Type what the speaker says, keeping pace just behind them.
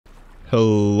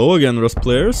Hello again, Rust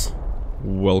players.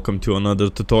 Welcome to another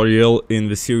tutorial in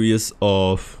the series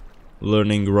of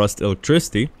learning Rust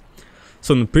electricity.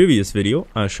 So in the previous video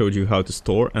I showed you how to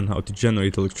store and how to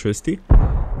generate electricity.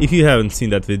 If you haven't seen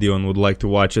that video and would like to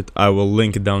watch it, I will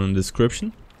link it down in the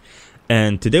description.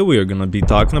 And today we are gonna be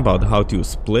talking about how to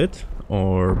split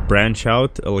or branch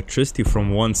out electricity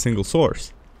from one single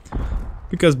source.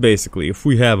 Because basically, if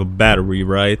we have a battery,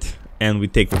 right, and we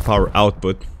take the power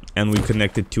output and we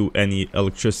connect it to any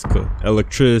electricity,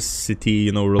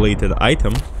 related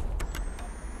item,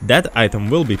 that item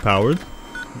will be powered.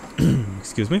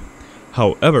 Excuse me.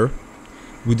 However,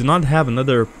 we do not have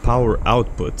another power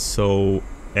output, so,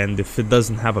 and if it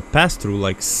doesn't have a pass-through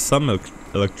like some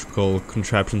electrical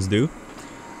contraptions do,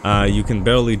 you can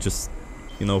barely just,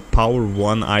 power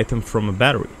one item from a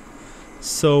battery.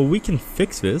 So we can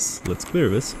fix this, let's clear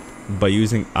this, by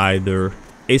using either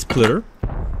a splitter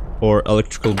or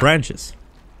electrical branches.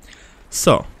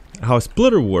 So, how a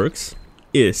splitter works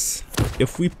is,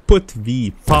 if we put the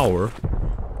power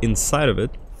inside of it,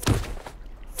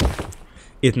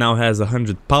 it now has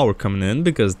 100 power coming in,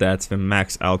 because that's the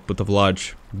max output of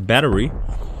large battery.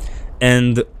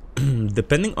 And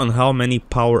depending on how many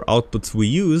power outputs we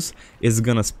use, it's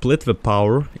gonna split the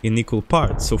power in equal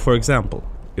parts. So for example,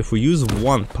 if we use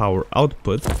one power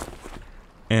output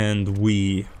and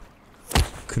we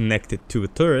connect it to a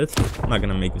turret, I'm not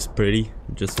gonna make this pretty,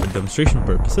 just for demonstration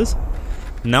purposes.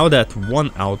 Now that one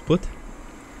output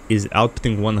is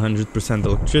outputting 100%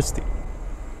 electricity.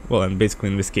 Well, and basically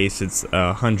in this case it's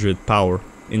 100 power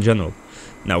in general.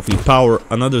 Now if we power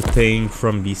another thing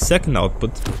from the second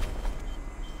output,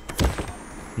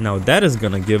 now that is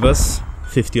gonna give us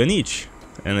 50 on each.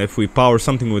 And if we power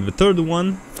something with the third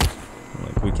one,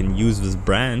 like we can use this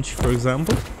branch for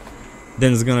example,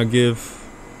 then it's gonna give,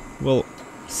 well,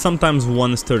 sometimes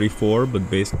one is 34, but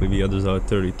basically the others are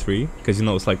 33, because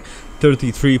it's like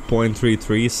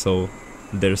 33.33, so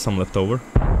there's some left over.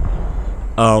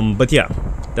 But yeah,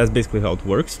 that's basically how it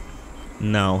works.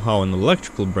 Now how an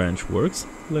electrical branch works,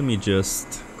 let me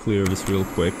just clear this real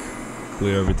quick,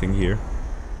 clear everything here.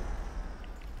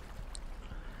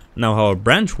 Now how a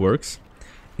branch works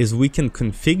is we can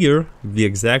configure the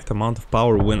exact amount of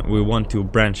power when we want to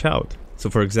branch out. So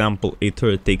for example, a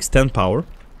turret takes 10 power,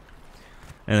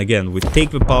 and again we take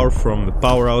the power from the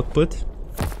power output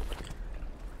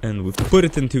and we put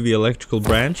it into the electrical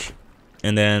branch,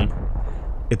 and then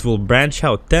it will branch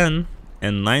out 10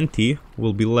 and 90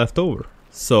 will be left over.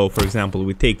 So for example,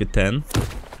 we take the 10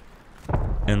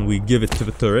 and we give it to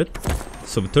the turret,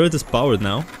 so the turret is powered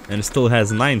now and it still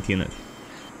has 90 in it.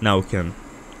 Now we can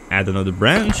add another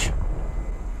branch,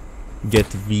 get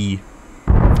the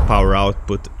power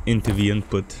output into the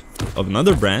input of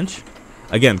another branch,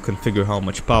 again configure how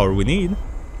much power we need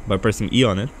by pressing E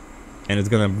on it, and it's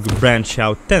gonna branch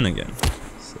out 10 again.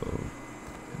 So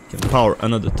we can power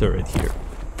another turret here,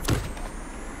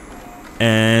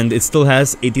 and it still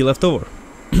has 80 left over.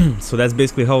 So that's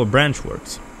basically how a branch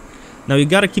works. Now you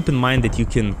gotta keep in mind that you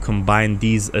can combine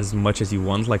these as much as you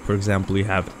want. Like for example, you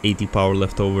have 80 power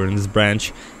left over in this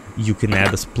branch, you can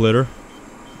add a splitter,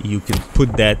 you can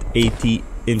put that 80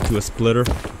 into a splitter,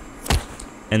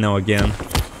 and now again,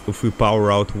 if we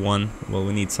power out one, well,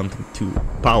 we need something to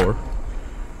power.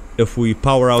 If we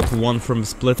power out one from the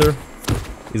splitter,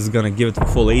 it's gonna give it the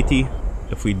full 80.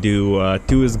 If we do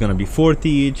 2, it's gonna be 40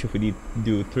 each. If we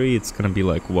do 3, it's gonna be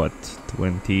like what,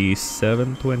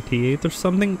 27, 28 or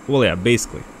something? Well, yeah,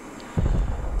 basically.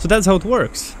 So that's how it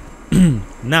works.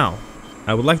 Now,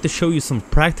 I would like to show you some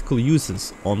practical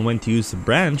uses on when to use a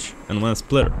branch and when a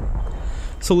splitter.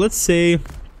 So let's say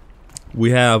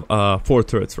we have 4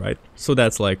 turrets, right? So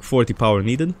that's like 40 power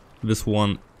needed. This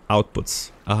one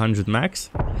outputs 100 max.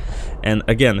 And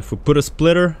again, if we put a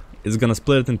splitter, it's gonna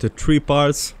split it into 3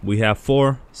 parts. We have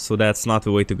 4, so that's not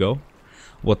the way to go.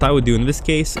 What I would do in this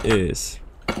case is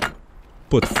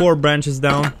put 4 branches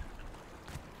down.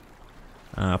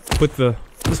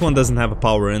 This one doesn't have a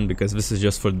power in because this is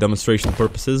just for demonstration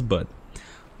purposes, but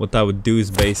what I would do is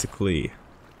basically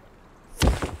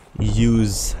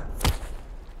use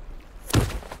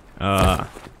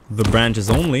the branches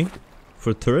only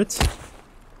for turrets,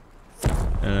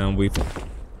 and we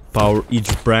power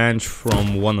each branch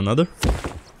from one another.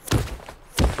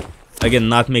 Again,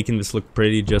 not making this look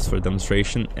pretty, just for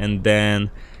demonstration. And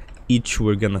then each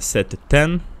we're gonna set to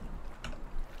 10,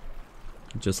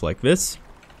 just like this.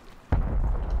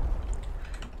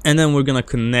 And then we're gonna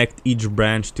connect each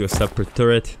branch to a separate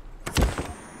turret.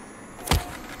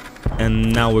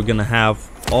 And now we're gonna have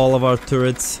all of our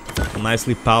turrets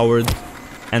nicely powered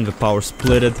and the power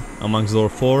splitted amongst our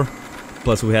 4.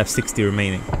 Plus we have 60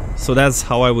 remaining. So that's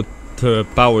how I would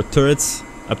power turrets,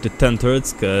 up to 10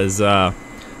 turrets, because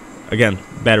again,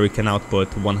 battery can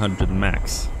output 100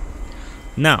 max.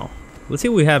 Now, let's say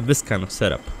we have this kind of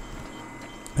setup.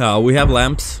 We have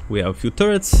lamps, we have a few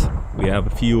turrets, we have a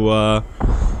few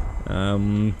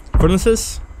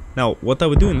furnaces. Now, what I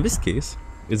would do in this case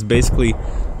is basically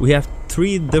we have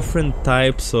 3 different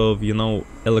types of, you know,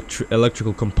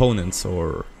 electrical components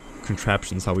or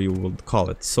contraptions, how you would call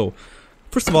it. So,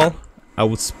 first of all, I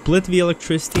would split the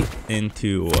electricity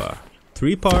into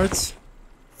 3 parts.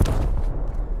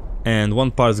 And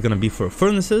 1 part is gonna be for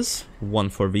furnaces, 1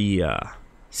 for the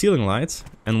ceiling lights,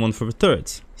 and 1 for the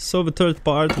turrets. So the third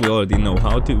part, we already know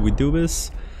how we do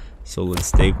this. So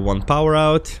let's take 1 power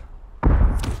out,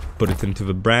 put it into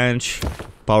the branch,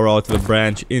 power out the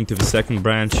branch into the second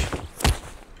branch,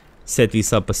 set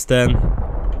these up as 10,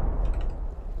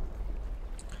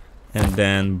 and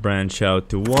then branch out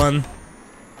to 1,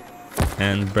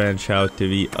 and branch out to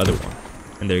the other one.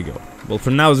 And there you go. Well,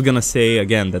 for now it's gonna say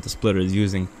again that the splitter is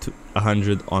using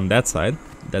 100 on that side.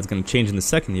 That's gonna change in the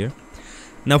second year.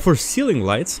 Now for ceiling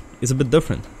lights, it's a bit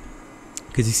different,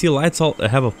 because you see lights all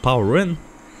have a power in,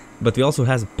 but we also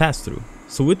has a pass-through.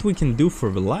 So what we can do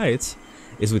for the lights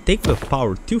is we take the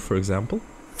power 2, for example,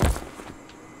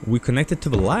 we connect it to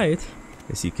the light,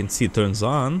 as you can see it turns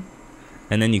on,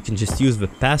 and then you can just use the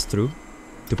pass-through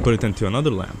to put it into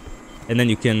another lamp, and then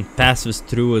you can pass this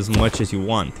through as much as you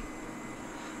want.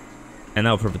 And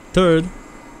now for the third,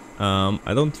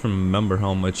 I don't remember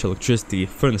how much electricity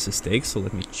furnaces take, so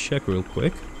let me check real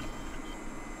quick.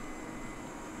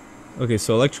 Okay,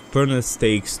 so electric furnace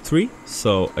takes 3,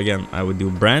 so again I would do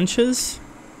branches,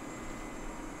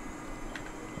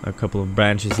 a couple of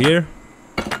branches here,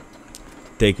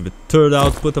 take the third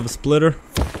output of a splitter,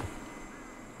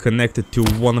 connect it to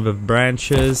one of the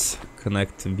branches,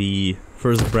 connect the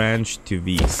first branch to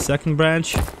the second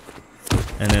branch,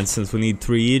 and then since we need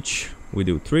 3 each, we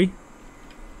do 3,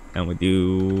 and we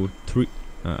do 3,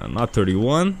 not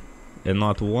 31 and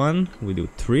not 1, we do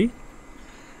 3,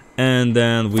 and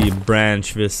then we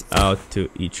branch this out to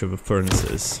each of the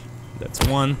furnaces. That's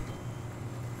 1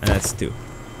 and that's 2.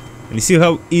 And you see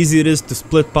how easy it is to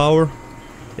split power?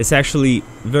 It's actually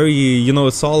very, you know,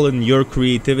 it's all in your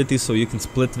creativity, so you can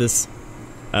split this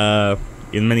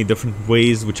in many different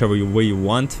ways, whichever way you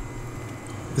want.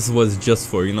 This was just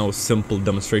for, you know, simple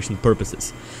demonstration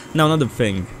purposes. Now another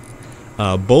thing,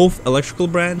 both electrical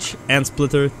branch and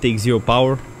splitter take 0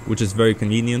 power, which is very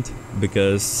convenient,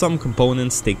 because some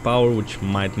components take power which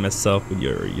might mess up with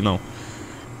your, you know,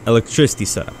 electricity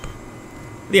setup.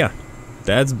 But yeah,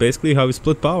 that's basically how we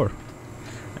split power.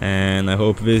 And I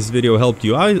hope this video helped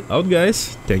you out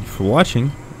guys. Thank you for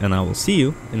watching, and I will see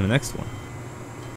you in the next one.